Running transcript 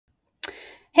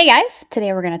Hey guys,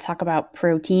 today we're going to talk about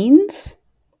proteins,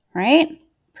 right?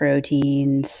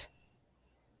 Proteins.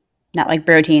 Not like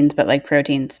proteins, but like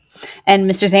proteins.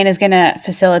 And Mr. Zane is going to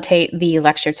facilitate the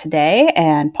lecture today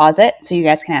and pause it so you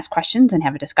guys can ask questions and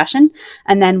have a discussion.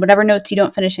 And then whatever notes you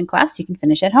don't finish in class, you can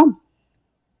finish at home.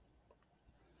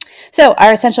 So,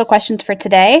 our essential questions for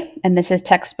today, and this is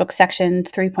textbook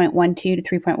sections 3.12 to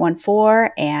 3.14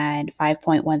 and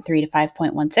 5.13 to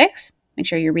 5.16. Make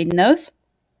sure you're reading those.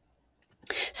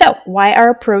 So, why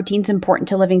are proteins important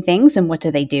to living things and what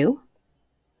do they do?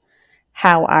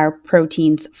 How are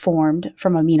proteins formed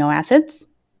from amino acids?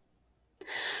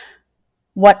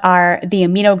 What are the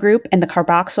amino group and the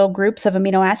carboxyl groups of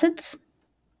amino acids?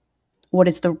 What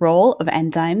is the role of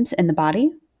enzymes in the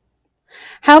body?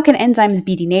 How can enzymes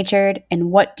be denatured?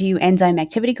 And what do enzyme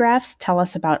activity graphs tell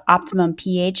us about optimum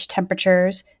pH,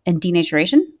 temperatures, and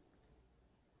denaturation?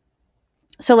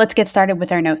 So let's get started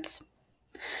with our notes.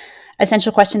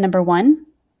 Essential question number 1.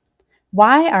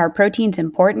 Why are proteins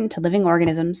important to living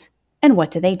organisms and what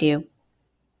do they do?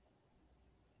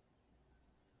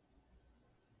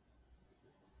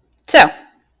 So,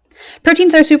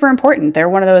 proteins are super important. They're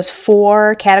one of those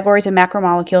 4 categories of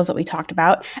macromolecules that we talked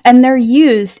about, and they're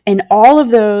used in all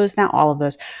of those, not all of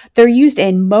those, they're used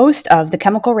in most of the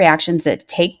chemical reactions that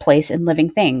take place in living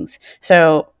things.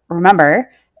 So remember,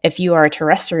 if you are a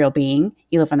terrestrial being,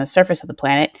 you live on the surface of the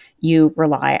planet, you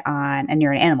rely on, and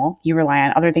you're an animal, you rely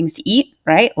on other things to eat,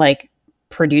 right? Like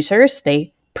producers,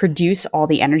 they produce all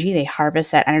the energy, they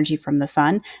harvest that energy from the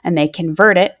sun, and they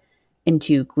convert it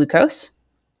into glucose.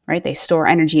 Right? They store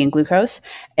energy in glucose,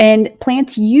 and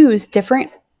plants use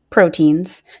different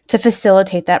proteins to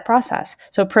facilitate that process.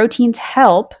 So proteins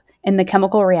help in the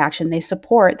chemical reaction. They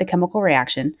support the chemical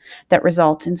reaction that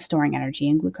results in storing energy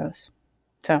in glucose.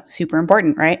 So super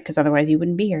important, right? Because otherwise you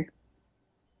wouldn't be here.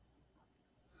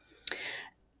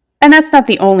 And that's not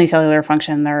the only cellular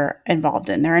function they're involved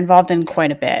in. They're involved in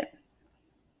quite a bit.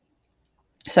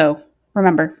 So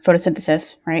remember,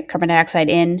 photosynthesis, right? Carbon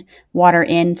dioxide in, water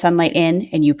in, sunlight in,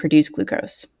 and you produce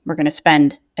glucose. We're going to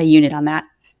spend a unit on that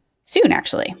soon,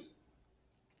 actually.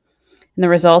 And the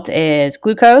result is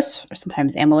glucose, or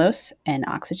sometimes amylose, and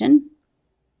oxygen,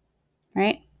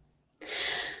 right?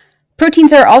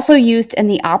 Proteins are also used in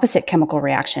the opposite chemical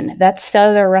reaction. That's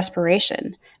cellular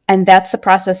respiration. And that's the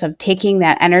process of taking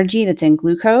that energy that's in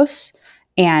glucose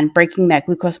and breaking that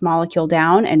glucose molecule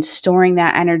down and storing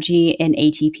that energy in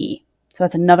ATP. So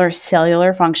that's another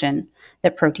cellular function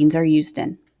that proteins are used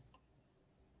in.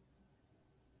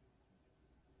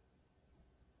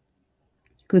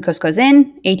 Glucose goes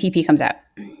in, ATP comes out.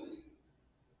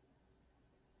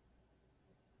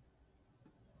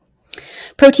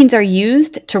 Proteins are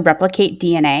used to replicate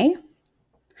DNA.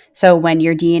 So when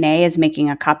your DNA is making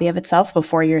a copy of itself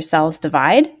before your cells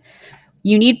divide,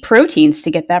 you need proteins to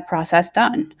get that process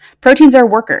done. Proteins are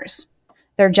workers.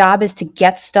 Their job is to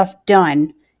get stuff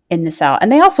done in the cell.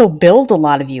 And they also build a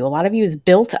lot of you. A lot of you is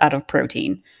built out of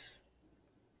protein.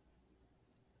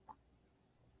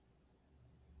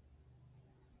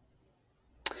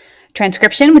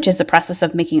 Transcription, which is the process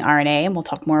of making RNA, and we'll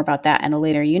talk more about that in a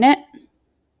later unit.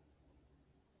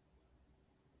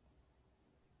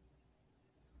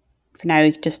 For now,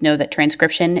 you just know that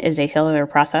transcription is a cellular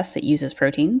process that uses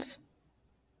proteins.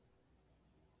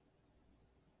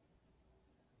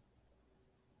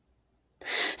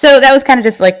 So that was kind of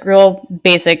just like real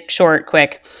basic, short,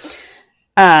 quick.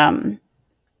 Other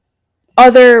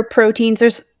proteins,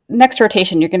 there's next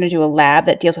rotation, you're going to do a lab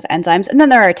that deals with enzymes. And then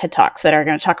there are TED Talks that are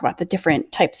going to talk about the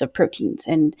different types of proteins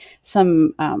and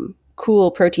some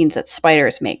cool proteins that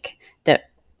spiders make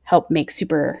that help make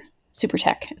super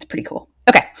tech. It's pretty cool.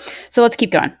 Okay, so let's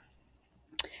keep going.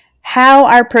 How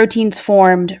are proteins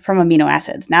formed from amino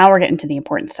acids? Now we're getting to the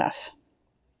important stuff.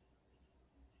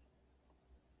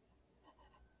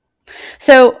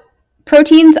 So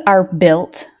proteins are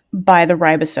built by the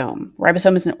ribosome.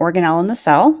 Ribosome is an organelle in the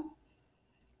cell.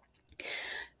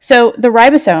 So the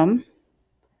ribosome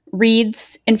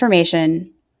reads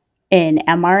information in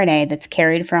mRNA that's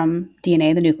carried from DNA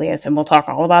in the nucleus, and we'll talk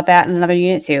all about that in another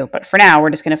unit too. But for now,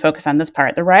 we're just going to focus on this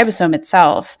part. The ribosome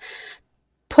itself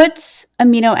puts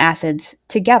amino acids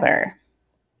together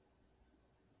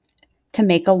to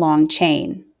make a long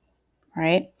chain,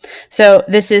 right? So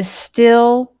this is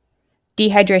still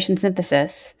dehydration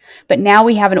synthesis, but now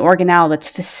we have an organelle that's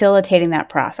facilitating that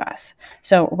process.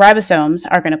 So ribosomes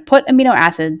are going to put amino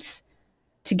acids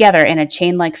together in a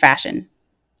chain-like fashion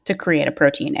to create a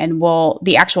protein. And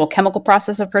the actual chemical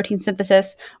process of protein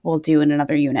synthesis we'll do in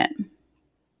another unit.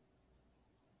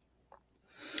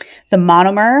 The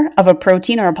monomer of a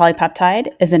protein or a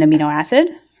polypeptide is an amino acid,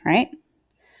 right?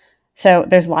 So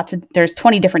there's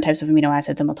 20 different types of amino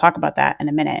acids, and we'll talk about that in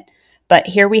a minute. But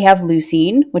here we have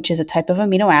leucine, which is a type of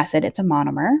amino acid. It's a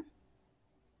monomer.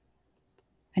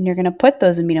 And you're going to put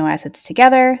those amino acids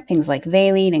together, things like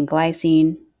valine and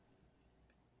glycine,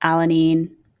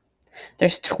 alanine.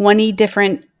 There's 20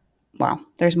 different, well,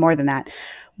 there's more than that.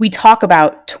 We talk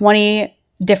about 20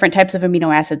 different types of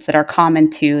amino acids that are common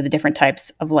to the different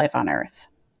types of life on Earth.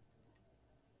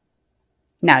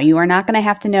 Now, you are not going to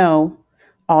have to know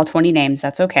all 20 names.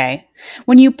 That's okay.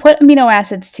 When you put amino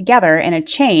acids together in a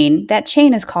chain, that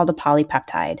chain is called a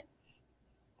polypeptide.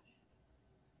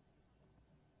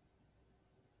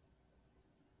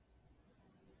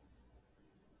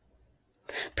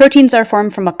 Proteins are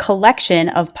formed from a collection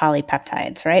of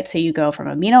polypeptides, right? So you go from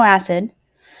one amino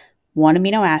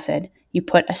acid, you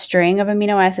put a string of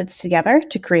amino acids together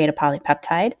to create a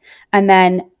polypeptide, and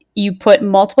then you put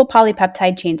multiple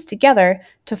polypeptide chains together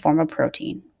to form a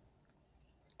protein.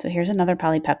 So here's another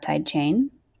polypeptide chain.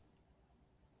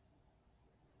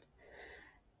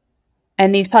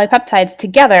 And these polypeptides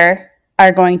together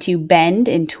are going to bend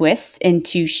and twist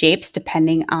into shapes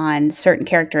depending on certain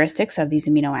characteristics of these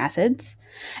amino acids.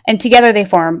 And together they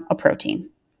form a protein.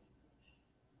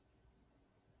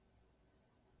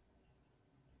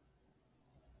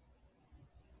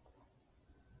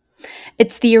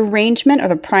 It's the arrangement or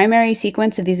the primary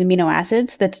sequence of these amino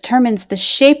acids that determines the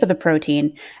shape of the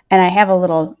protein. And I have a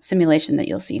little simulation that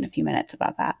you'll see in a few minutes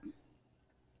about that.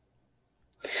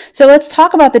 So let's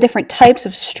talk about the different types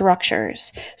of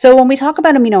structures. So when we talk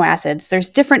about amino acids, there's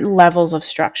different levels of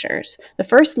structures. The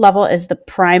first level is the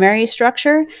primary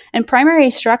structure, and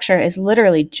primary structure is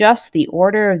literally just the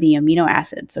order of the amino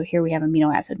acid. So here we have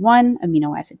amino acid 1,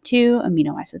 amino acid 2,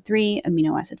 amino acid 3,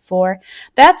 amino acid 4.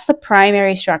 That's the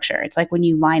primary structure. It's like when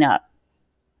you line up.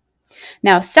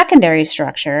 Now, secondary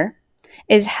structure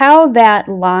is how that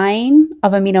line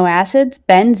of amino acids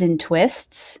bends and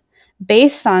twists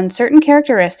based on certain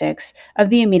characteristics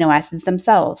of the amino acids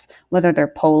themselves, whether they're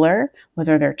polar,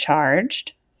 whether they're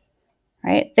charged,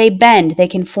 right? They bend, they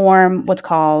can form what's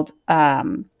called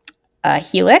a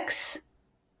helix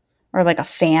or like a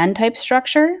fan type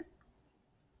structure.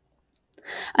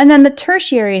 And then the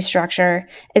tertiary structure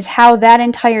is how that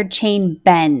entire chain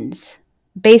bends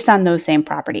based on those same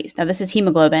properties. Now this is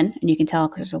hemoglobin, and you can tell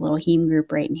because there's a little heme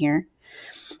group right in here.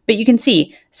 But you can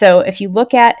see, so if you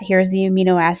look at, here's the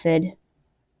amino acid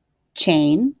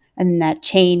chain, and that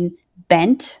chain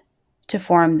bent to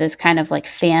form this kind of like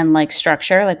fan-like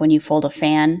structure, like when you fold a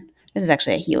fan. This is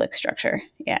actually a helix structure.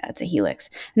 Yeah, it's a helix.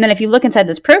 And then if you look inside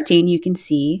this protein, you can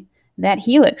see that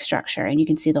helix structure, and you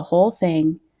can see the whole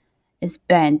thing is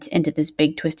bent into this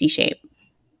big twisty shape.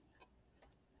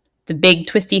 The big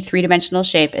twisty three-dimensional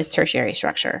shape is tertiary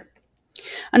structure.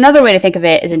 Another way to think of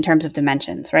it is in terms of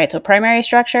dimensions, right? So primary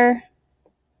structure,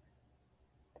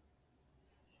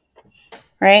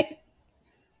 right?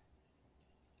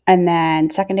 And then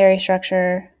secondary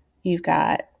structure, you've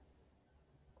got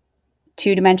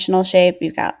two-dimensional shape,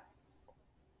 you've got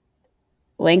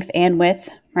length and width,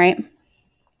 right?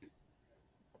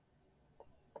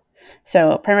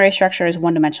 So primary structure is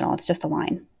one-dimensional, it's just a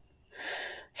line.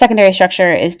 Secondary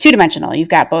structure is two-dimensional. You've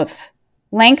got both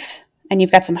length and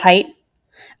you've got some height.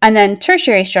 And then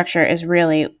tertiary structure is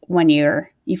really when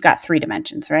you've got 3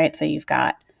 dimensions, right? So you've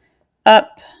got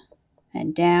up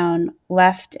and down,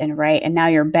 left and right, and now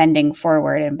you're bending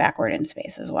forward and backward in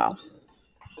space as well.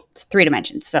 It's 3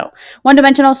 dimensions. So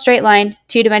one-dimensional straight line,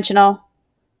 2-dimensional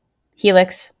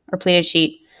helix or pleated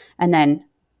sheet, and then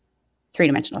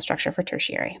 3-dimensional structure for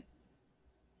tertiary.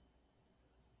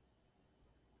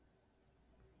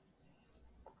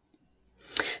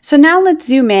 So now let's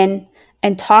zoom in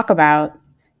and talk about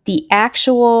the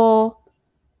actual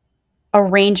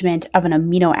arrangement of an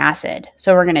amino acid.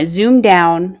 So we're going to zoom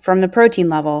down from the protein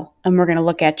level, and we're going to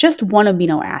look at just one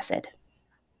amino acid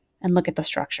and look at the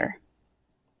structure.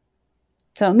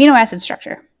 So amino acid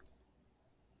structure.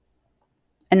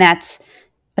 And that's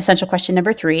essential question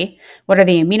number 3. What are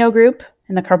the amino group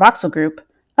and the carboxyl group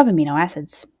of amino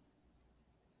acids?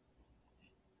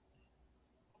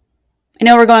 I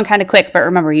know we're going kind of quick, but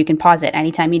remember, you can pause it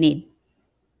anytime you need.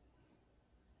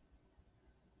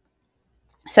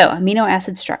 So, amino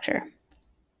acid structure.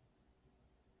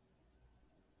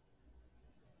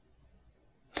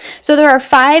 So there are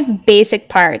 5 basic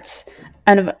parts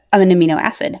of an amino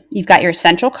acid. You've got your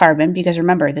central carbon, because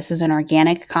remember, this is an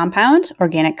organic compound.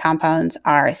 Organic compounds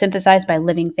are synthesized by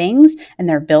living things, and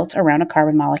they're built around a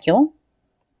carbon molecule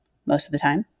most of the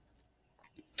time.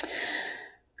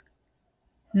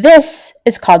 This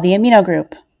is called the amino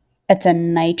group. It's a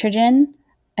nitrogen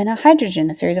and a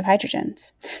hydrogen, a series of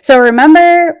hydrogens. So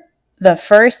remember the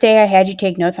first day I had you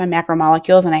take notes on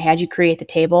macromolecules and I had you create the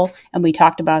table and we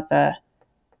talked about the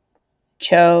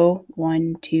CHO,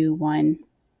 1, 2, 1,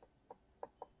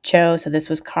 CHO. So this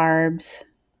was carbs,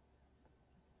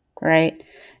 right?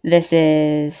 This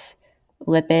is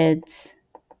lipids.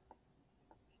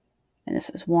 And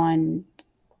this is 1,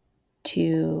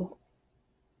 2,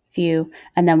 few.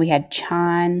 And then we had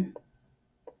CHON,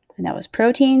 and that was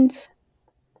proteins.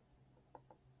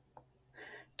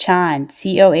 CHON,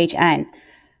 COHN.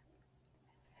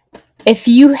 If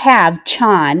you have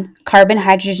CHON, carbon,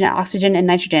 hydrogen, oxygen, and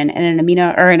nitrogen, in an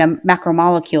amino or in a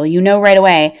macromolecule, you know right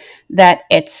away that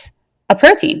it's a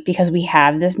protein because we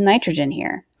have this nitrogen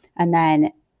here. And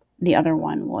then the other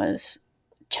one was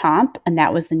CHOMP, and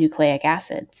that was the nucleic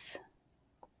acids,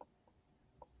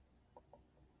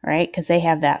 right? Because they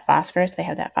have that phosphorus, they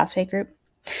have that phosphate group.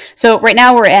 So right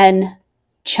now we're in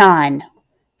CHON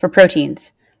for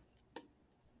proteins.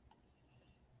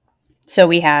 So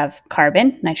we have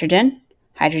carbon, nitrogen,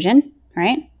 hydrogen,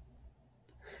 right?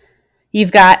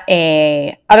 You've got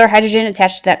a other hydrogen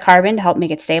attached to that carbon to help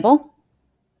make it stable.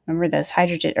 Remember, this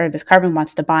hydrogen or this carbon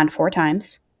wants to bond 4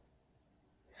 times.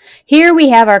 Here we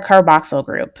have our carboxyl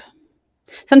group.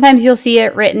 Sometimes you'll see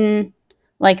it written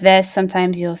like this.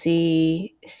 Sometimes you'll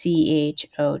see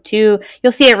CHO2.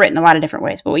 You'll see it written a lot of different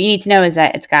ways. But what you need to know is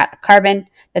that it's got a carbon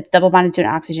that's double bonded to an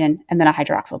oxygen and then a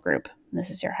hydroxyl group. This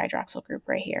is your hydroxyl group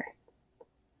right here.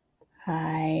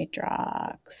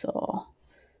 Hydroxyl.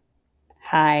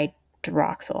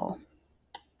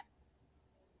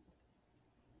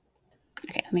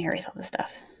 Okay, let me erase all this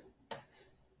stuff.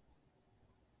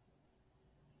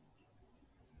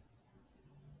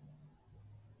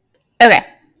 Okay.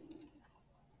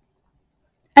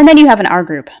 And then you have an R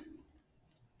group.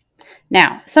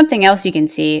 Now, something else you can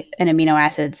see in amino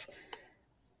acids,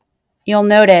 you'll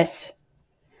notice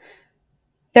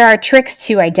there are tricks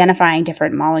to identifying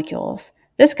different molecules.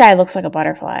 This guy looks like a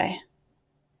butterfly.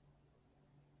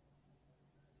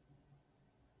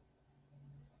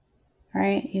 All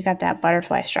right, you got that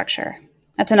butterfly structure.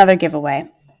 That's another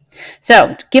giveaway.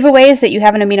 So, giveaways that you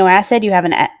have an amino acid, you have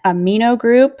an amino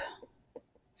group.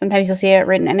 Sometimes you'll see it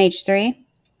written NH3.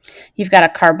 You've got a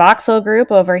carboxyl group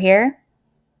over here.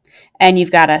 And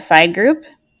you've got a side group.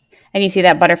 And you see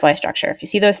that butterfly structure. If you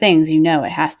see those things, you know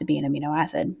it has to be an amino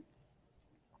acid.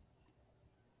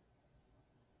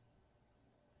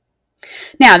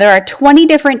 Now, there are 20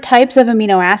 different types of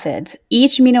amino acids.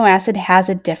 Each amino acid has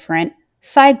a different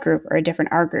side group or a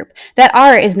different R group. That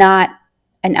R is not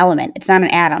an element. It's not an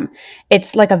atom.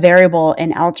 It's like a variable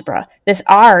in algebra. This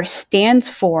R stands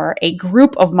for a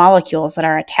group of molecules that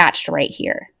are attached right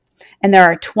here. And there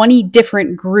are 20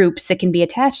 different groups that can be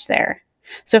attached there.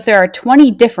 So if there are 20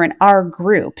 different R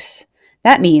groups,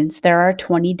 that means there are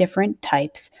 20 different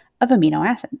types of amino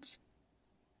acids.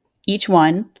 Each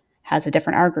one has a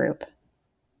different R group.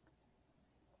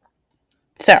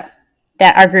 So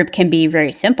that R group can be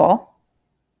very simple,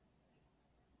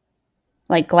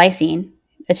 like glycine.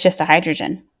 It's just a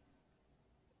hydrogen.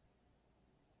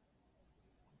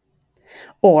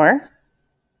 Or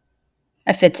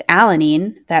if it's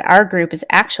alanine, that R group is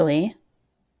actually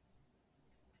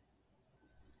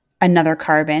another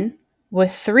carbon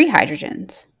with 3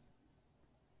 hydrogens.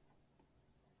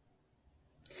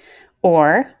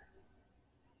 Or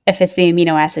if it's the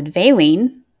amino acid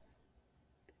valine,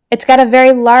 it's got a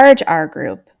very large R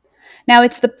group. Now,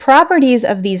 it's the properties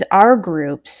of these R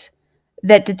groups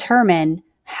that determine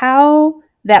how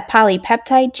that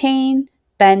polypeptide chain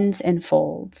bends and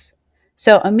folds.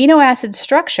 So amino acid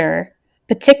structure,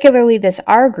 particularly this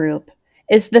R group,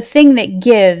 is the thing that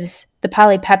gives the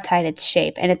polypeptide its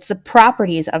shape, and it's the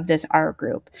properties of this R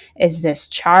group. Is this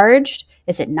charged?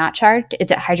 Is it not charged?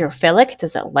 Is it hydrophilic?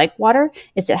 Does it like water?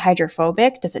 Is it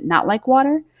hydrophobic? Does it not like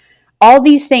water? All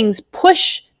these things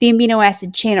push the amino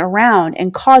acid chain around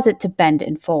and cause it to bend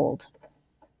and fold.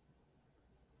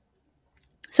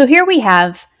 So here we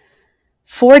have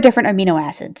 4 different amino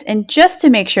acids. And just to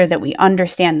make sure that we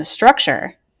understand the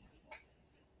structure,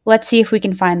 let's see if we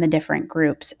can find the different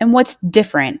groups and what's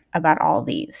different about all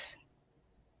these.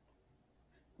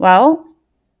 Well,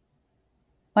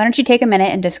 why don't you take a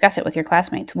minute and discuss it with your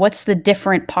classmates? What's the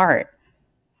different part?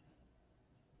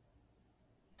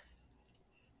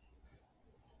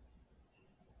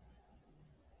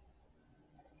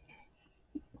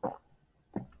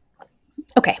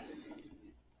 Okay.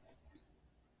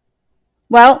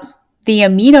 Well, the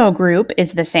amino group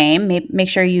is the same. Make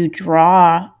sure you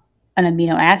draw an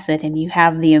amino acid and you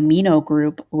have the amino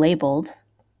group labeled.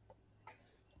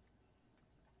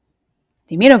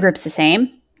 The amino group's the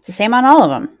same. It's the same on all of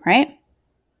them, right?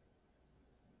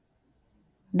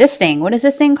 This thing, what is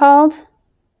this thing called?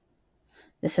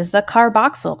 This is the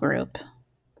carboxyl group.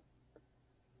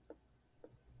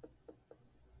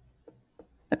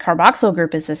 The carboxyl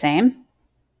group is the same.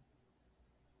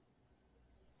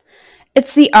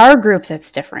 It's the R group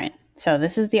that's different. So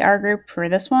this is the R group for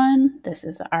this one. This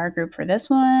is the R group for this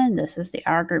one. This is the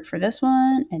R group for this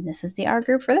one. And this is the R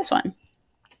group for this one.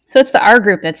 So it's the R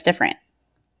group that's different.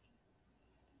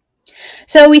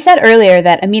 So we said earlier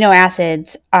that amino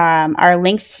acids are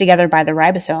linked together by the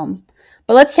ribosome.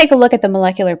 But let's take a look at the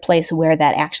molecular place where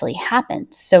that actually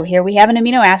happens. So here we have an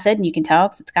amino acid, and you can tell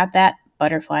because it's got that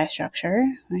butterfly structure,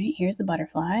 right? Here's the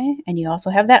butterfly. And you also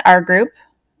have that R group.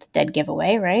 It's a dead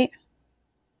giveaway, right?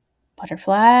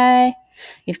 Butterfly.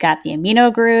 You've got the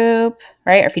amino group,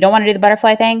 right? Or if you don't want to do the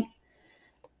butterfly thing,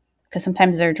 because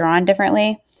sometimes they're drawn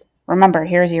differently, remember,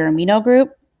 here's your amino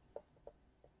group,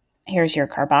 here's your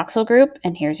carboxyl group,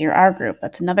 and here's your R group.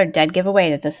 That's another dead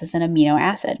giveaway that this is an amino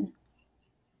acid.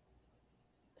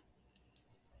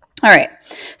 All right,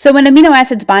 so when amino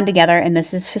acids bond together, and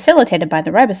this is facilitated by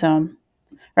the ribosome,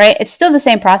 right? It's still the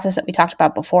same process that we talked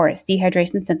about before. It's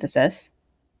dehydration synthesis.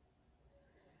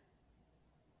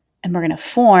 And we're going to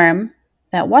form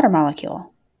that water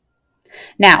molecule.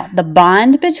 Now, the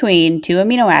bond between two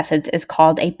amino acids is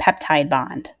called a peptide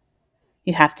bond.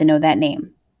 You have to know that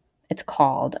name. It's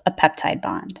called a peptide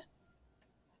bond.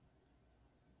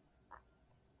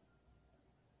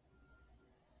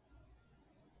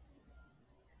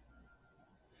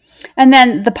 And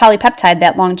then the polypeptide,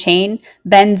 that long chain,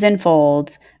 bends and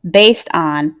folds based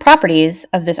on properties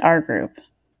of this R group.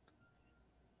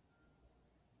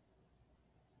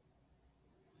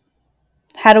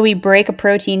 How do we break a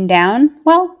protein down?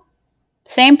 Well,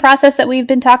 same process that we've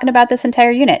been talking about this entire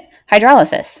unit,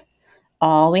 hydrolysis.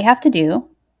 All we have to do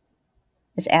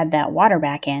is add that water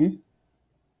back in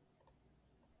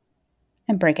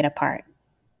and break it apart,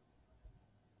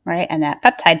 right? And that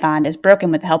peptide bond is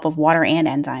broken with the help of water and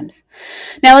enzymes.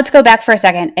 Now let's go back for a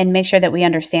second and make sure that we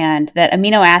understand that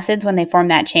amino acids, when they form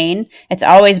that chain, it's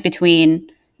always between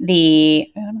I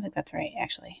don't think that's right,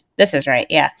 actually. This is right,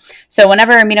 yeah. So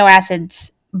whenever amino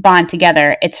acids bond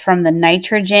together, it's from the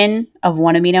nitrogen of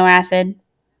one amino acid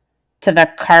to the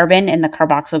carbon in the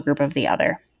carboxyl group of the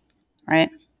other,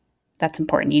 right? That's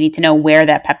important. You need to know where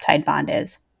that peptide bond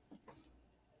is.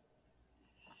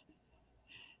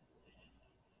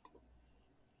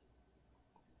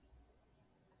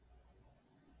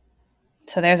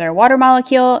 So there's our water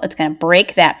molecule. It's going to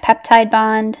break that peptide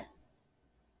bond.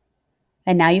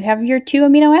 And now you have your two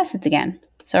amino acids again.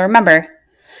 So remember,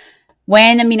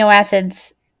 when amino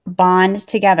acids bond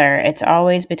together, it's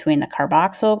always between the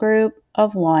carboxyl group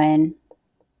of one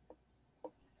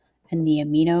and the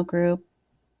amino group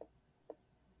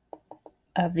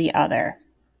of the other.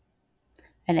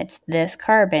 And it's this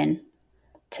carbon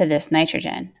to this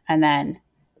nitrogen. And then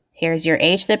here's your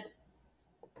H that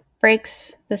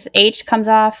breaks. This H comes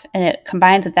off and it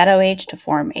combines with that OH to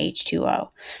form H2O.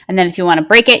 And then if you want to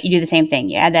break it, you do the same thing.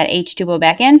 You add that H2O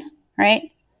back in,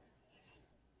 right?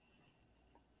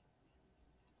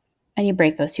 And you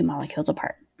break those two molecules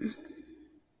apart.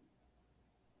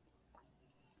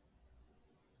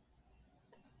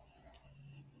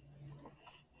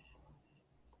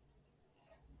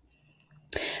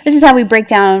 This is how we break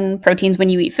down proteins when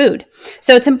you eat food.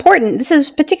 So it's important. This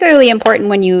is particularly important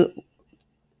when you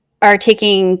are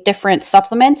taking different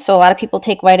supplements. So a lot of people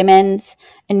take vitamins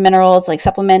and minerals, like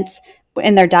supplements,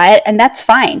 in their diet, and that's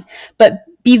fine. But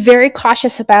be very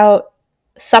cautious about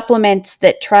supplements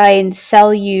that try and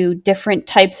sell you different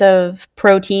types of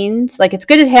proteins. Like, it's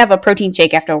good to have a protein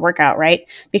shake after a workout, right?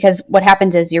 Because what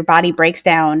happens is your body breaks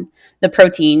down the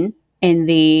protein in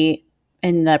the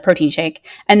protein shake,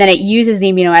 and then it uses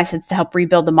the amino acids to help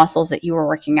rebuild the muscles that you were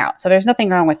working out. So there's nothing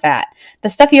wrong with that. The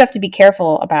stuff you have to be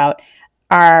careful about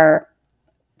are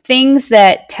things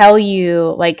that tell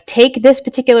you, like, take this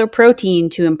particular protein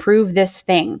to improve this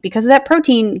thing, because that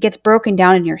protein gets broken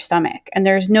down in your stomach, and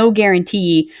there's no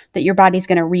guarantee that your body's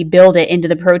going to rebuild it into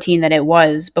the protein that it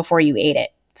was before you ate it.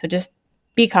 So just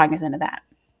be cognizant of that.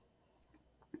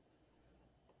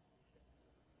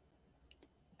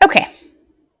 Okay,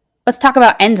 let's talk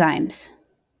about enzymes.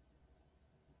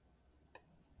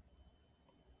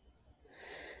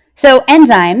 So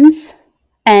enzymes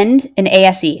end in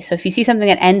ASE. So if you see something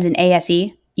that ends in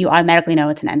ASE, you automatically know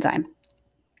it's an enzyme.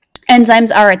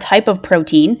 Enzymes are a type of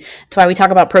protein. That's why we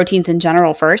talk about proteins in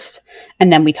general first,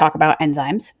 and then we talk about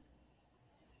enzymes.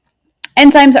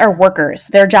 Enzymes are workers.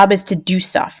 Their job is to do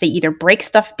stuff. They either break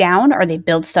stuff down or they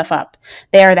build stuff up.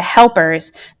 They are the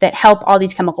helpers that help all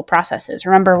these chemical processes.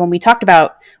 Remember when we talked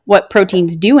about what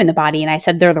proteins do in the body, and I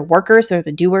said they're the workers, they're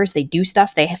the doers, they do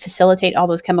stuff, they facilitate all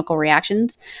those chemical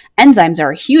reactions. Enzymes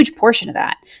are a huge portion of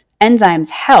that. Enzymes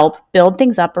help build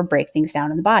things up or break things down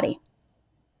in the body.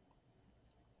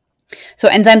 So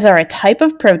enzymes are a type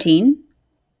of protein,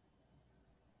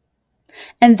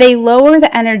 and they lower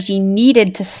the energy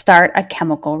needed to start a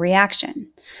chemical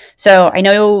reaction. So I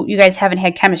know you guys haven't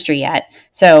had chemistry yet.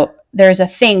 So there's a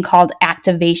thing called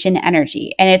activation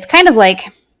energy. And it's kind of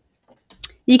like,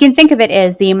 you can think of it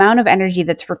as the amount of energy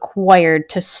that's required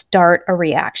to start a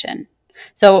reaction.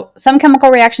 So some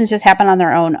chemical reactions just happen on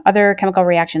their own. Other chemical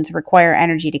reactions require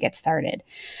energy to get started.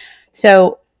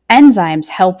 So enzymes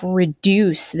help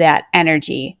reduce that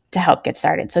energy to help get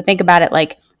started. So think about it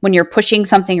like when you're pushing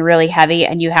something really heavy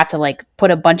and you have to like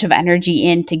put a bunch of energy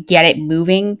in to get it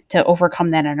moving to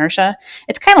overcome that inertia.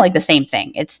 It's kind of like the same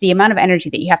thing. It's the amount of energy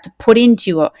that you have to put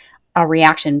into a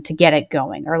reaction to get it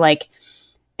going. Or like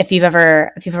if you've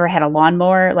ever had a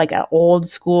lawnmower, like an old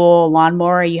school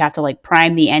lawnmower, you have to like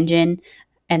prime the engine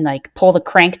and like pull the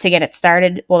crank to get it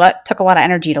started. Well, that took a lot of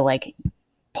energy to like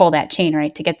pull that chain,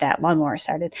 right, to get that lawnmower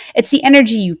started. It's the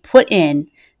energy you put in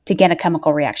to get a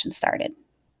chemical reaction started.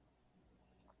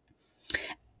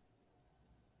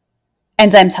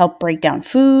 Enzymes help break down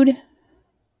food,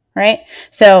 right?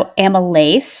 So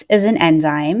amylase is an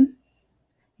enzyme.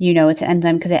 You know it's an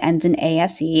enzyme because it ends in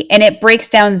ASE, and it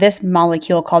breaks down this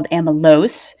molecule called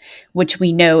amylose, which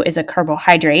we know is a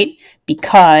carbohydrate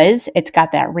because it's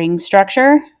got that ring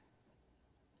structure,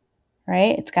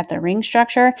 right? It's got the ring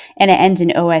structure, and it ends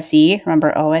in OSE.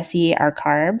 Remember, OSE are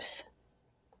carbs,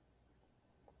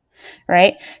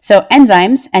 right? So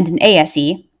enzymes end in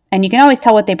ASE, and you can always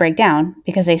tell what they break down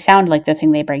because they sound like the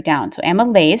thing they break down. So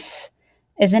amylase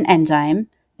is an enzyme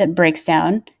that breaks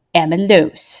down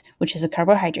amylose, which is a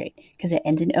carbohydrate because it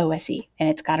ends in OSE and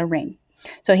it's got a ring.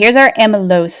 So here's our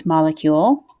amylose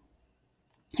molecule,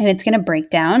 and it's going to break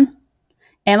down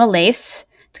amylase.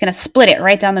 It's going to split it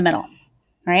right down the middle,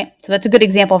 right? So that's a good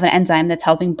example of an enzyme that's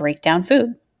helping break down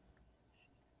food.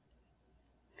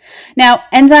 Now,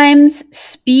 enzymes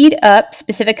speed up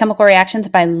specific chemical reactions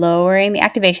by lowering the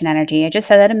activation energy. I just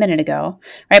said that a minute ago,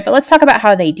 right? But let's talk about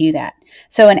how they do that.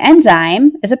 So an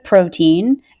enzyme is a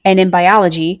protein, and in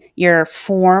biology, your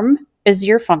form is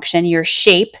your function, your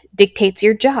shape dictates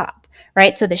your job,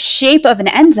 right? So the shape of an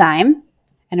enzyme,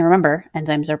 and remember,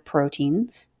 enzymes are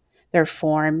proteins. They're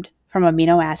formed from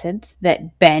amino acids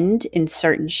that bend in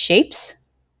certain shapes.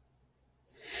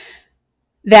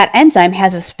 That enzyme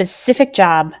has a specific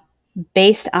job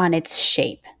based on its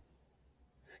shape.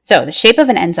 So the shape of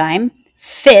an enzyme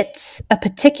fits a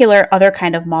particular other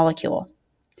kind of molecule.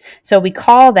 So we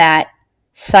call that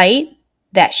site,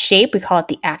 that shape, we call it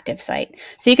the active site.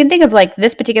 So you can think of like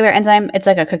this particular enzyme, it's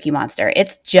like a Cookie Monster.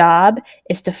 Its job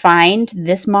is to find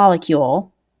this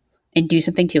molecule and do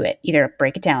something to it, either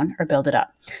break it down or build it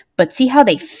up. But see how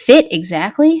they fit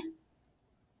exactly?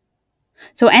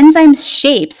 So enzymes'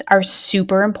 shapes are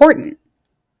super important.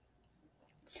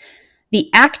 The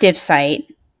active site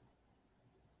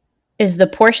is the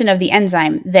portion of the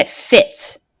enzyme that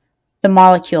fits the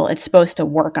molecule it's supposed to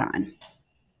work on.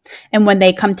 And when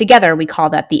they come together, we call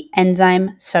that the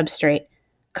enzyme substrate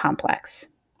complex.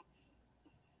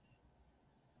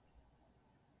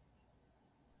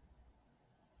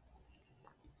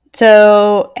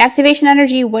 So activation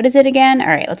energy, what is it again? All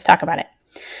right, let's talk about it.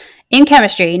 In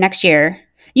chemistry next year,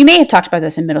 you may have talked about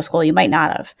this in middle school, you might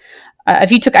not have.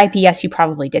 If you took IPS, you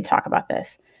probably did talk about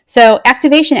this. So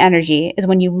activation energy is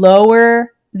when you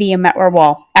lower the amount, or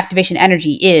well, activation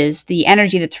energy is the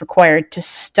energy that's required to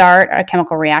start a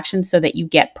chemical reaction so that you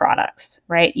get products,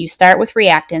 right? You start with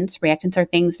reactants. Reactants are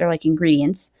things, they're like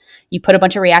ingredients. You put a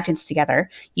bunch of reactants together,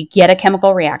 you get a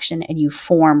chemical reaction, and you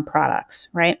form products,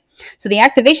 right? So the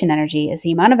activation energy is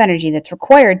the amount of energy that's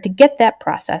required to get that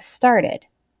process started.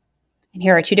 And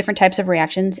here are two different types of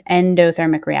reactions,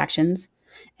 endothermic reactions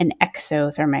and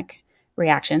exothermic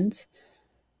reactions.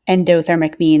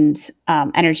 Endothermic means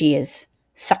energy is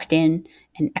sucked in,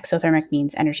 and exothermic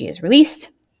means energy is released.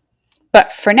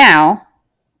 But for now,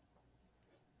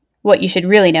 what you should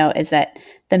really know is that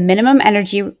the minimum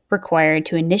energy required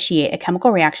to initiate a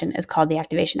chemical reaction is called the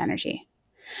activation energy.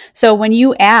 So when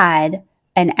you add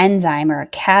an enzyme or a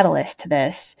catalyst to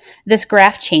this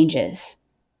graph changes.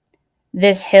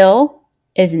 This hill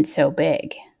isn't so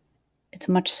big. It's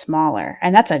much smaller,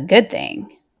 and that's a good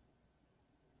thing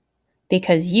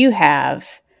because you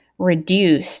have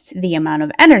reduced the amount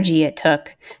of energy it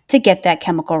took to get that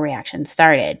chemical reaction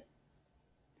started,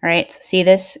 All right, so see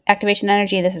this activation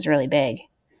energy? This is really big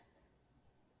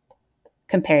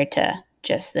compared to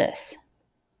just this.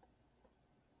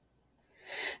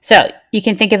 So you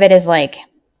can think of it as like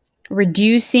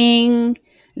reducing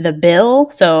the bill.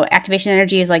 So activation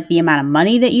energy is like the amount of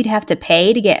money that you'd have to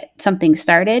pay to get something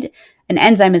started. An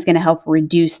enzyme is going to help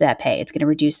reduce that pay. It's going to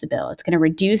reduce the bill. It's going to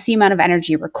reduce the amount of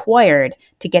energy required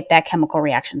to get that chemical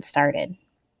reaction started.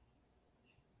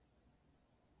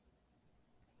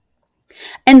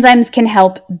 Enzymes can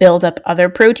help build up other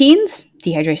proteins,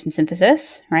 dehydration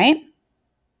synthesis, right?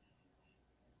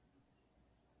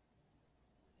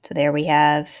 So there we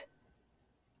have,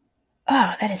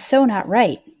 oh, that is so not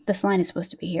right. This line is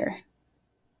supposed to be here.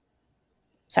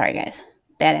 Sorry, guys.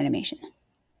 Bad animation.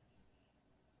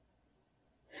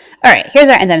 All right, here's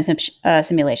our enzyme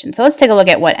simulation. So let's take a look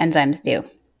at what enzymes do,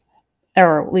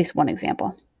 or at least one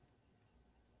example.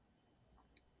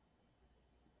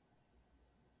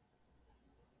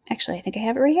 Actually, I think I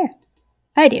have it right here.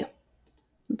 I do.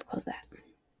 Let's close that.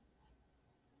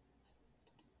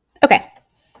 Okay.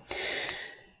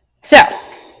 So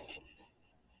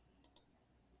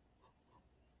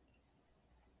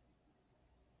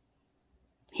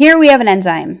here we have an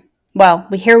enzyme. Well,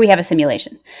 here we have a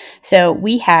simulation. So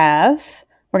we're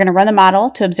going to run the model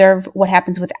to observe what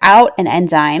happens without an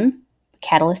enzyme.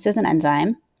 Catalyst is an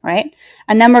enzyme, right?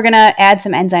 And then we're going to add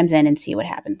some enzymes in and see what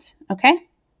happens, okay?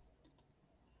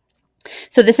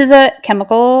 So this is a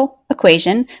chemical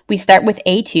equation. We start with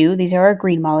A2, these are our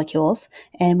green molecules,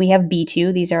 and we have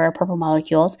B2, these are our purple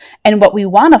molecules. And what we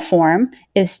want to form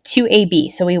is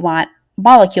 2AB. So we want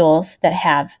molecules that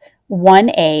have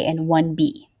 1A and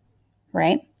 1B,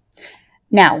 right?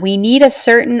 Now, we need a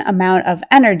certain amount of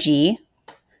energy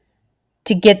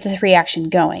to get this reaction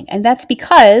going. And that's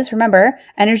because, remember,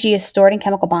 energy is stored in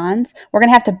chemical bonds. We're going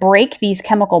to have to break these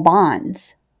chemical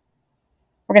bonds.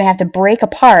 We're going to have to break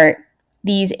apart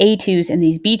these A2s and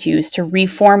these B2s to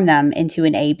reform them into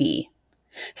an AB.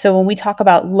 So when we talk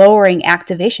about lowering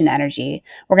activation energy,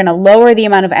 we're going to lower the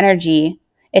amount of energy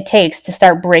it takes to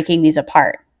start breaking these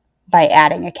apart by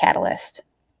adding a catalyst.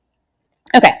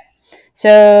 Okay,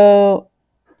 so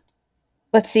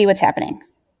let's see what's happening.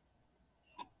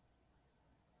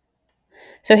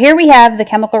 So here we have the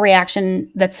chemical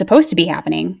reaction that's supposed to be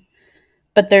happening,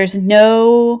 but there's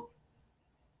no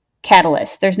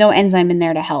catalyst. There's no enzyme in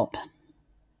there to help.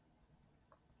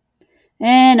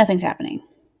 And nothing's happening.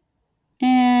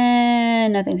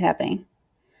 And nothing's happening.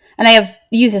 And I have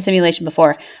used a simulation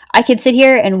before. I could sit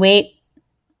here and wait,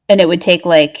 and it would take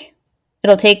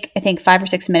it'll take, I think, 5 or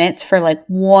 6 minutes for like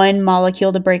one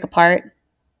molecule to break apart.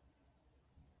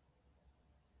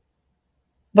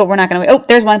 But we're not going to wait. Oh,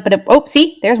 there's one. But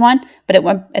see, there's one. But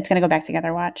it's going to go back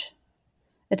together. Watch.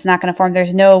 It's not going to form.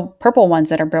 There's no purple ones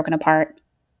that are broken apart.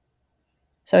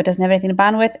 So it doesn't have anything to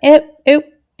bond with.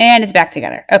 And it's back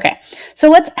together. Okay. So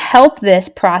let's help this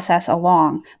process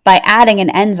along by adding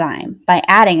an enzyme, by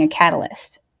adding a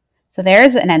catalyst. So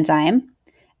there's an enzyme,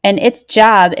 and its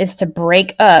job is to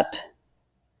break up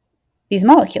these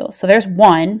molecules. So there's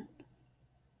one.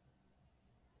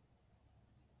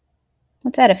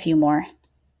 Let's add a few more.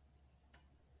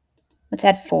 Let's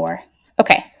add 4.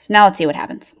 Okay, so now let's see what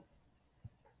happens.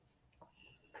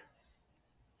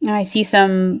 Now I see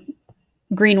some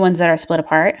green ones that are split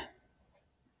apart.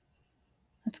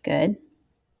 That's good.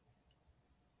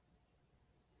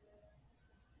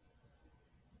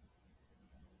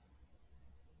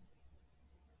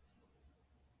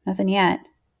 Nothing yet.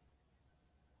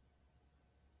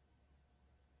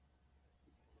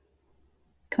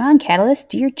 Come on, catalyst,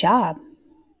 do your job.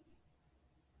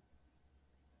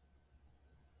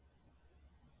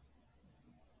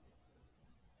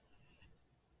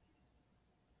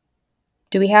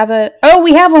 Do we have a... Oh,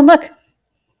 we have one. Look.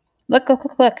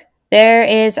 Look.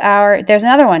 There's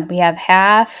another one. We have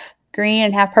half green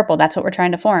and half purple. That's what we're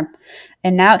trying to form.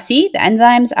 And now, see, the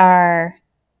enzymes are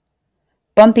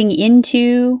bumping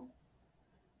into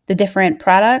the different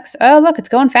products. Oh, look, it's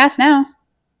going fast now.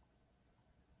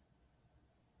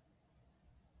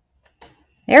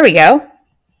 There we go.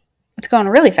 It's going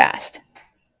really fast.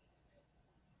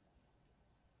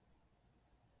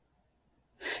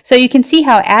 So you can see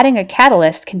how adding a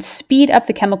catalyst can speed up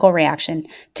the chemical reaction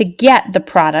to get the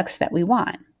products that we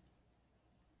want.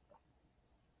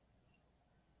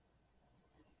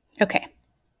 Okay.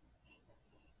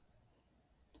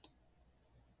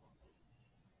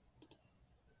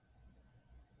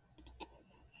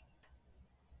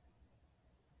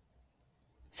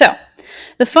 So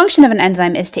the function of an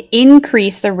enzyme is to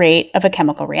increase the rate of a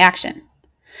chemical reaction.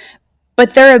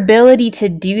 But their ability to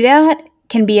do that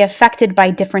can be affected by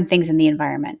different things in the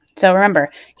environment. So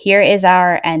remember, here is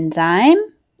our enzyme,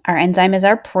 Our enzyme is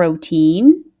our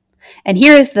protein. And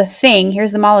here's the thing,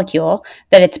 here's the molecule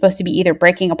that it's supposed to be either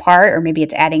breaking apart or maybe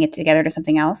it's adding it together to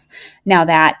something else. Now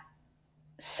that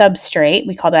substrate,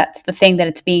 we call that the thing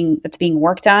that's being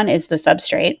worked on is the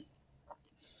substrate.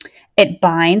 It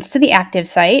binds to the active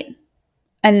site,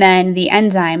 and then the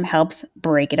enzyme helps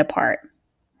break it apart,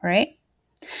 right?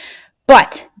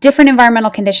 But different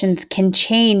environmental conditions can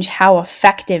change how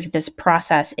effective this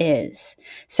process is.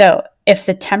 So if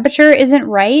the temperature isn't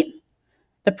right,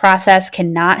 the process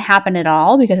cannot happen at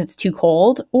all because it's too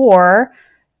cold, or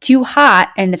too hot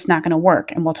and it's not going to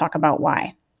work. And we'll talk about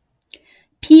why.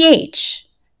 pH,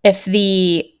 if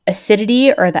the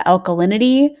acidity or the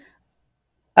alkalinity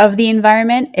of the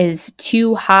environment is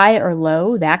too high or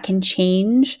low, that can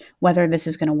change whether this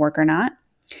is going to work or not.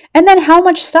 And then how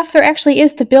much stuff there actually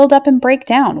is to build up and break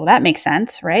down. Well, that makes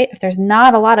sense, right? If there's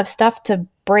not a lot of stuff to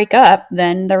break up,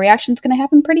 then the reaction's going to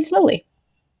happen pretty slowly.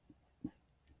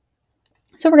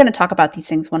 So we're going to talk about these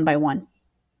things one by one.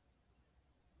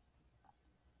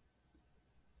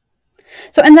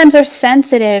 So enzymes are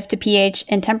sensitive to pH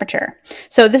and temperature.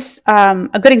 So this,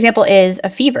 a good example is a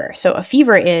fever. So a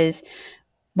fever is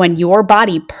when your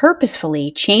body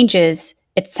purposefully changes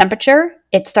its temperature,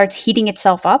 it starts heating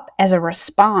itself up as a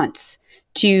response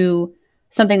to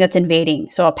something that's invading.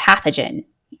 So a pathogen,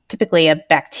 typically a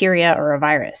bacteria or a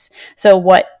virus. So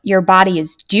what your body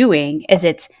is doing is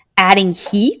it's adding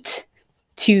heat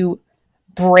to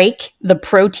break the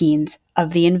proteins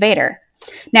of the invader.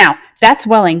 Now, that's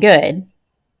well and good,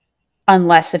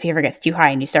 unless the fever gets too high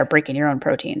and you start breaking your own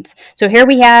proteins. So here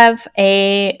we have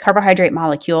a carbohydrate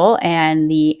molecule and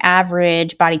the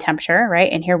average body temperature,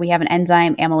 right? And here we have an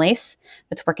enzyme amylase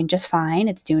that's working just fine.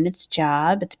 It's doing its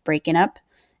job. It's breaking up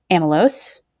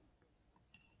amylose.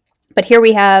 But here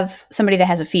we have somebody that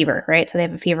has a fever, right? So they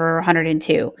have a fever of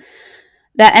 102.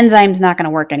 That enzyme's not going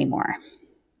to work anymore.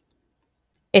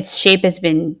 Its shape has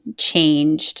been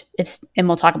changed. And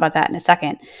we'll talk about that in a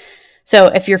second. So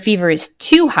if your fever is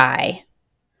too high,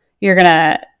 you're going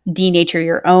to denature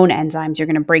your own enzymes. You're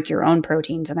going to break your own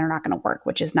proteins and they're not going to work,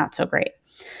 which is not so great.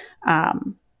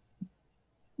 But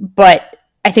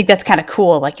I think that's kind of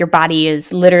cool. Like your body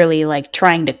is literally like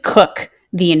trying to cook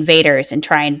the invaders and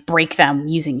try and break them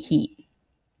using heat.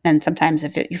 And sometimes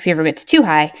if your fever gets too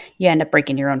high, you end up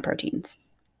breaking your own proteins.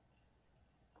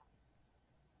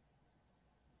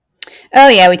 Oh,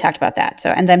 yeah, we talked about that.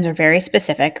 So enzymes are very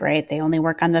specific, right? They only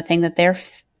work on the thing that their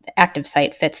active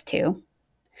site fits to.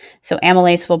 So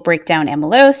amylase will break down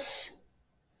amylose,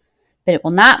 but it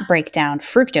will not break down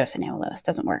fructose and amylose.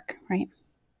 Doesn't work, right?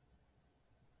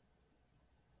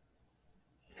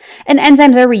 And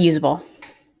enzymes are reusable.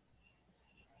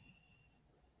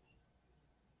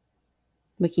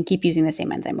 We can keep using the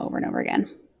same enzyme over and over again.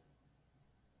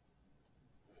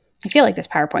 I feel like this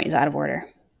PowerPoint is out of order.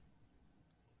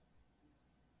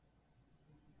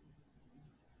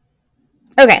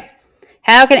 Okay,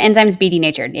 how can enzymes be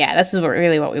denatured? Yeah, this is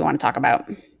really what we want to talk about.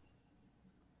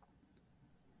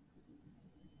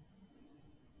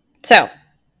 So,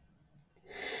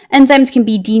 enzymes can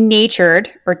be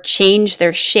denatured or change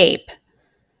their shape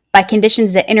by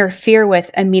conditions that interfere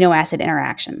with amino acid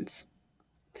interactions.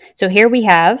 So here we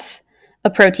have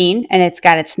a protein, and it's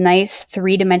got its nice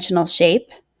three-dimensional shape.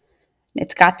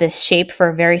 It's got this shape for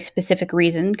a very specific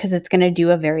reason because it's going to do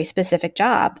a very specific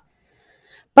job.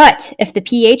 But if the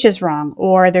pH is wrong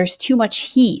or there's too much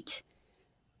heat,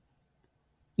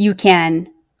 you can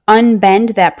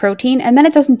unbend that protein and then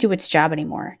it doesn't do its job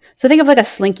anymore. So think of like a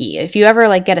slinky. If you ever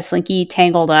like get a slinky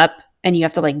tangled up and you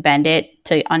have to like bend it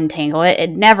to untangle it, it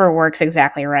never works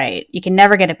exactly right. You can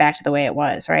never get it back to the way it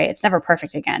was, right? It's never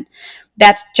perfect again.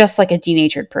 That's just like a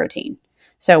denatured protein.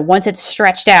 So once it's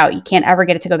stretched out, you can't ever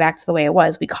get it to go back to the way it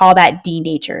was. We call that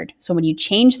denatured. So when you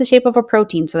change the shape of a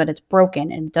protein so that it's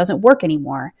broken and it doesn't work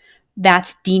anymore,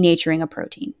 that's denaturing a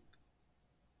protein.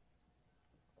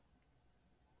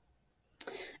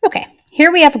 Okay,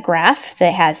 here we have a graph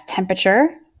that has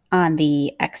temperature on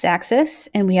the x-axis,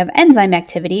 and we have enzyme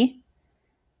activity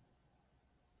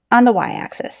on the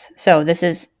y-axis. So this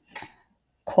is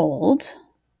cold,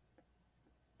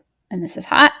 and this is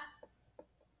hot.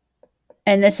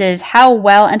 And this is how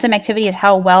well, enzyme activity is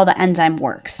how well the enzyme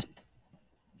works.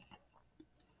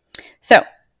 So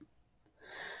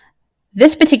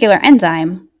this particular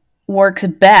enzyme works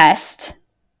best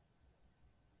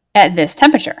at this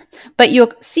temperature. But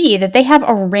you'll see that they have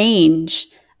a range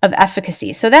of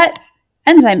efficacy. So that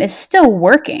enzyme is still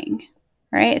working,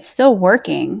 right? It's still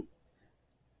working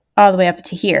all the way up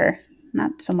to here.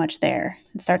 Not so much there.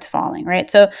 It starts falling, right?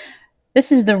 So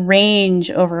this is the range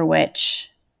over which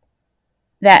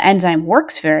that enzyme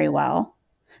works very well,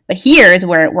 but here is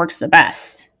where it works the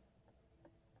best.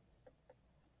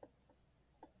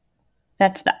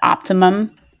 That's the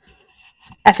optimum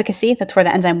efficacy. That's where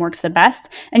the enzyme works the best.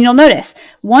 And you'll notice,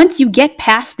 once you get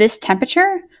past this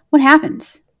temperature, what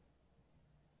happens?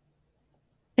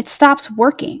 It stops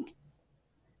working.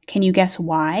 Can you guess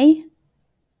why?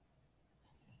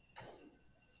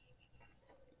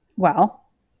 Well,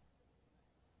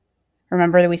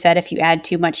 remember that we said if you add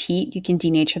too much heat, you can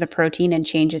denature the protein and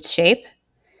change its shape.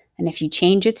 And if you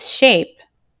change its shape,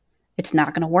 it's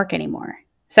not going to work anymore.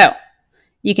 So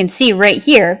you can see right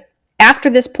here, after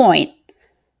this point,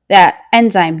 that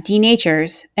enzyme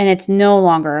denatures and it's no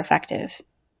longer effective,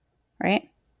 right?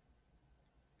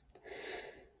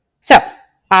 So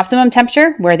optimum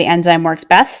temperature, where the enzyme works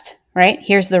best, right?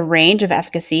 Here's the range of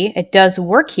efficacy. It does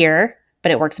work here,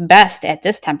 but it works best at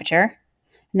this temperature.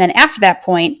 And then after that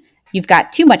point, you've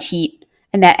got too much heat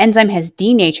and that enzyme has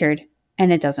denatured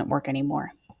and it doesn't work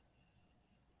anymore.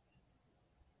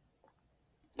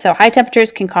 So high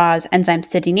temperatures can cause enzymes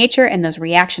to denature and those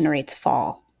reaction rates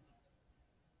fall.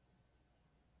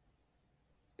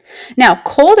 Now,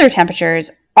 colder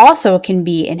temperatures also can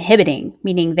be inhibiting,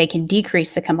 meaning they can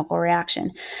decrease the chemical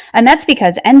reaction. And that's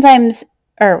because enzymes,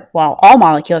 all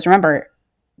molecules, remember,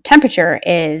 temperature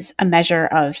is a measure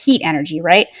of heat energy,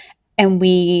 right? And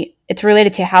it's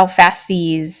related to how fast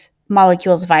these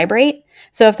molecules vibrate.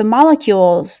 So if the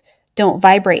molecules don't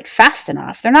vibrate fast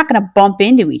enough, they're not going to bump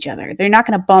into each other. The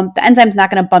enzyme's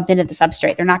not going to bump into the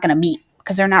substrate. They're not going to meet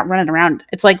because they're not running around.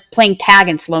 It's like playing tag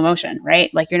in slow motion, right?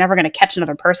 Like you're never going to catch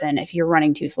another person if you're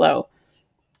running too slow.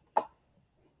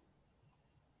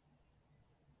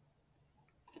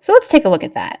 So let's take a look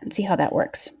at that and see how that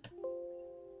works.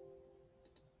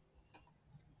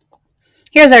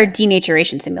 Here's our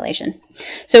denaturation simulation.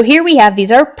 So here we have,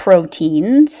 these are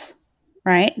proteins,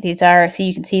 right? So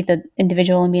you can see the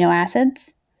individual amino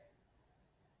acids.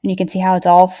 And you can see how it's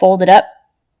all folded up,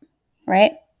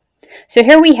 right? So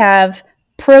here we have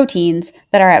proteins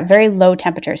that are at very low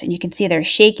temperatures. And you can see they're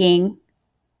shaking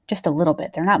just a little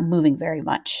bit. They're not moving very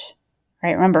much,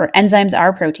 right? Remember, enzymes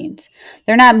are proteins.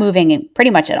 They're not moving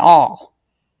pretty much at all.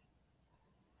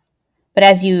 But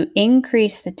as you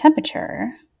increase the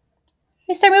temperature,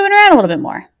 they start moving around a little bit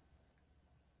more,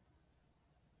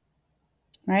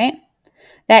 right?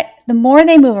 That the more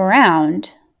they move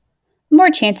around, the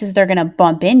more chances they're going to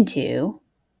bump into,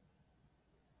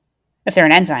 if they're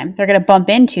an enzyme, they're going to bump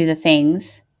into the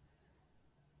things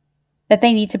that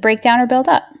they need to break down or build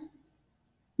up.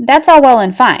 That's all well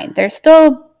and fine. They're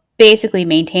still basically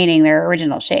maintaining their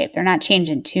original shape. They're not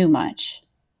changing too much.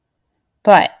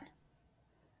 But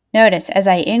notice as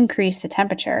I increase the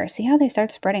temperature, see how they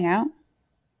start spreading out?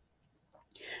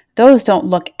 Those don't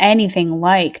look anything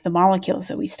like the molecules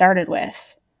that we started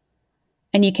with.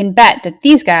 And you can bet that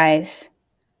these guys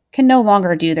can no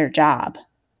longer do their job.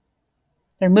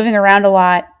 They're moving around a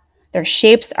lot. Their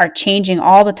shapes are changing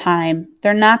all the time.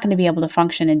 They're not going to be able to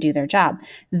function and do their job.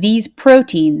 These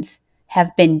proteins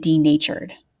have been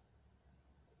denatured.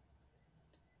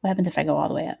 What happens if I go all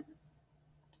the way up?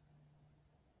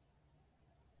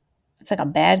 It's like a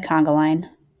bad conga line.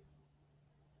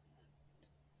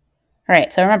 All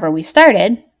right, so remember we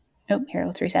started. Oh, here,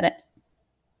 let's reset it.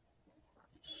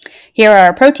 Here are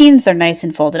our proteins. They're nice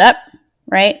and folded up,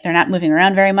 right? They're not moving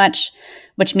around very much,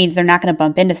 which means they're not going to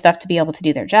bump into stuff to be able to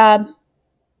do their job.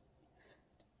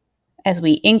 As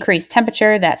we increase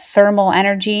temperature, that thermal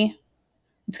energy,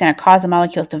 it's going to cause the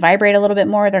molecules to vibrate a little bit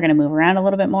more. They're going to move around a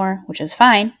little bit more, which is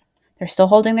fine. They're still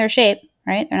holding their shape,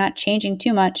 right? They're not changing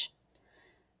too much.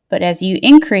 But as you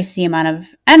increase the amount of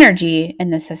energy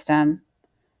in the system,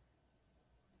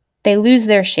 they lose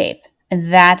their shape,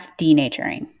 and that's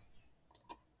denaturing.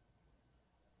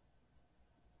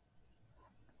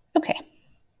 Okay.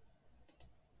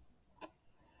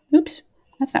 Oops,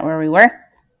 that's not where we were.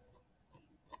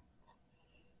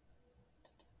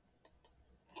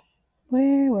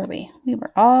 Where were we? We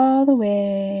were all the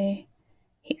way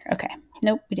here. Okay.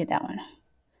 Nope, we did that one.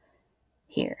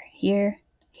 Here, here,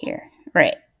 here.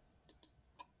 Right.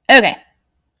 Okay.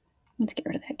 Let's get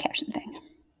rid of that caption thing.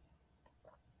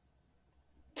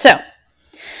 So,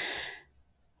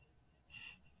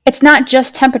 it's not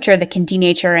just temperature that can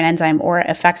denature an enzyme or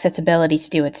affects its ability to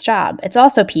do its job. It's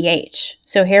also pH.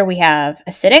 So here we have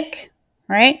acidic,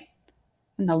 right,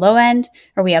 on the low end,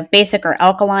 or we have basic or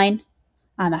alkaline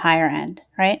on the higher end,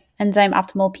 right? Enzyme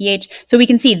optimal pH. So we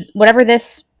can see whatever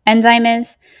this enzyme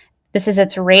is, this is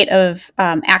its rate of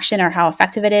action or how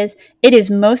effective it is. It is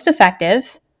most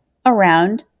effective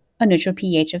around a neutral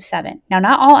pH of 7. Now,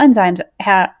 not all enzymes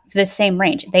have this same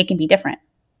range. They can be different.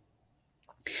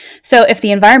 So if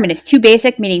the environment is too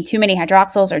basic, meaning too many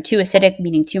hydroxyls, or too acidic,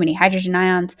 meaning too many hydrogen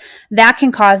ions, that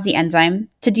can cause the enzyme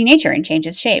to denature and change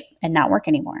its shape and not work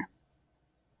anymore.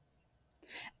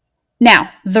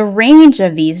 Now, the range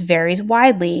of these varies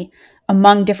widely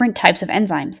among different types of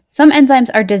enzymes. Some enzymes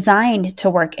are designed to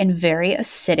work in very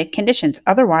acidic conditions.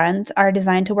 Other ones are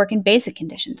designed to work in basic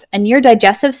conditions. And your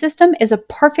digestive system is a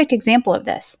perfect example of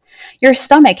this. Your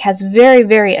stomach has very,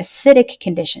 very acidic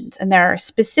conditions, and there are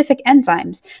specific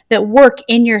enzymes that work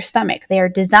in your stomach. They are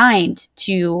designed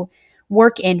to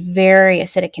work in very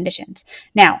acidic conditions.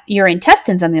 Now, your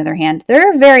intestines, on the other hand,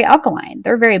 they're very alkaline.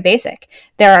 They're very basic.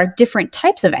 There are different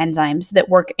types of enzymes that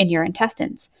work in your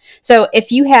intestines. So if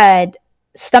you had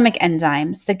stomach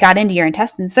enzymes that got into your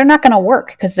intestines, they're not going to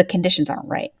work because the conditions aren't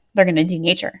right. They're going to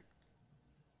denature.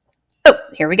 Oh,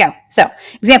 here we go. So,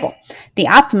 example, the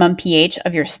optimum pH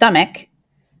of your stomach,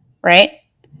 right,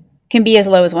 can be as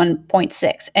low as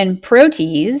 1.6. And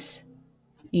protease,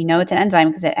 you know it's an enzyme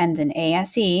because it ends in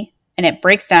ASE, and it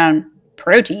breaks down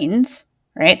proteins,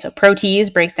 right? So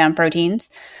protease breaks down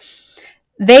proteins.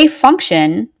 They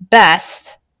function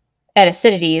best at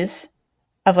acidities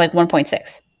of like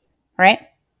 1.6, right?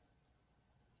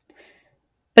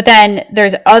 But then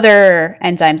there's other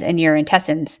enzymes in your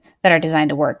intestines that are designed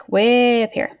to work way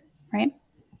up here, right?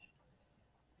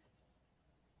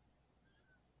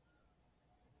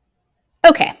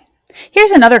 Okay,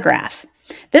 here's another graph.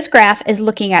 This graph is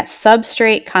looking at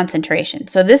substrate concentration.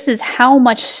 So this is how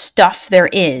much stuff there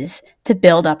is to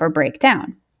build up or break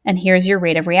down. And here's your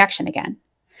rate of reaction again.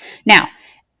 Now,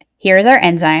 here's our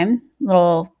enzyme,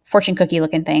 little fortune cookie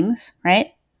looking things, right?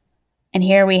 And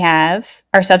here we have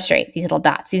our substrate, these little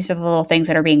dots. These are the little things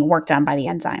that are being worked on by the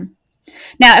enzyme.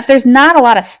 Now, if there's not a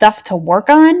lot of stuff to work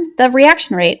on, the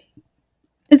reaction rate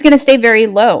is going to stay very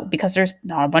low because there's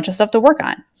not a bunch of stuff to work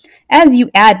on. As you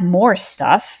add more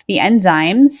stuff, the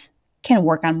enzymes can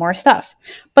work on more stuff.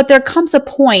 But there comes a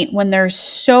point when there's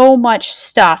so much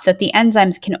stuff that the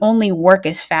enzymes can only work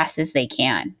as fast as they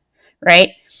can,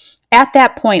 right? At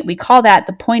that point, we call that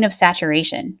the point of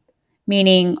saturation,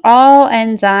 meaning all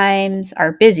enzymes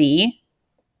are busy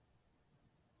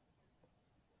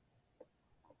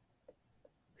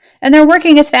and they're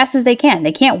working as fast as they can.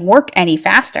 They can't work any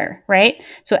faster, right?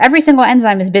 So every single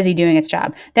enzyme is busy doing its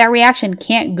job. That reaction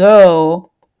can't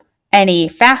go any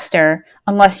faster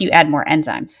unless you add more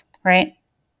enzymes, right?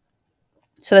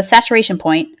 So the saturation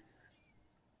point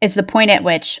is the point at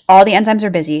which all the enzymes are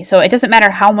busy. So it doesn't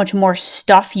matter how much more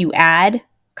stuff you add.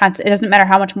 It doesn't matter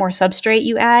how much more substrate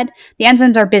you add. The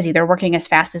enzymes are busy. They're working as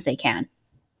fast as they can.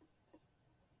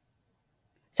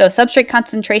 So substrate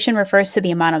concentration refers to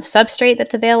the amount of substrate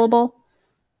that's available.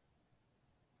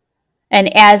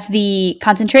 And as the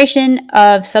concentration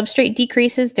of substrate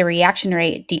decreases, the reaction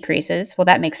rate decreases. Well,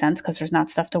 that makes sense because there's not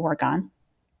stuff to work on.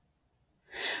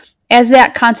 As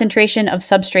that concentration of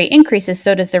substrate increases,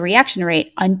 so does the reaction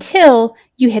rate until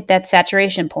you hit that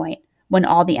saturation point when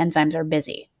all the enzymes are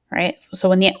busy, right? So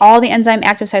when all the enzyme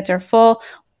active sites are full,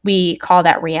 we call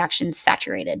that reaction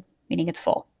saturated, meaning it's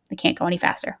full. It can't go any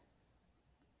faster.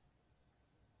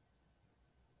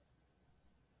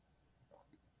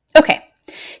 Okay,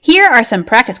 here are some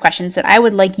practice questions that I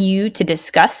would like you to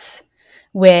discuss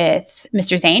with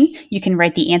Mr. Zane. You can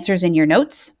write the answers in your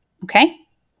notes, okay?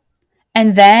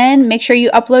 And then make sure you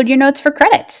upload your notes for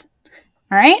credits,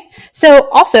 all right? So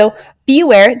also be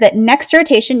aware that next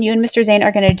rotation, you and Mr. Zane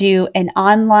are going to do an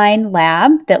online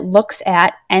lab that looks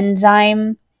at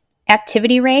enzyme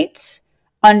activity rates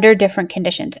under different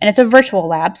conditions. And it's a virtual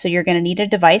lab, so you're going to need a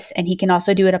device, and he can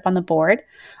also do it up on the board.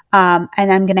 And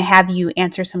I'm going to have you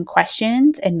answer some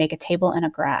questions and make a table and a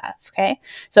graph, okay?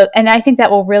 So, and I think that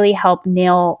will really help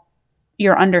nail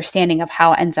your understanding of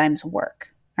how enzymes work.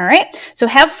 All right, so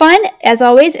have fun. As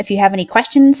always, if you have any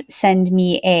questions, send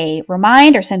me a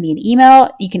remind or send me an email.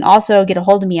 You can also get a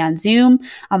hold of me on Zoom.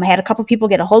 I had a couple people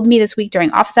get a hold of me this week during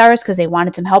office hours because they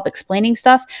wanted some help explaining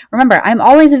stuff. Remember, I'm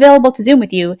always available to Zoom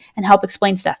with you and help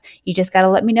explain stuff. You just got to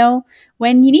let me know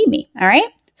when you need me. All right,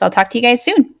 so I'll talk to you guys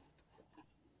soon.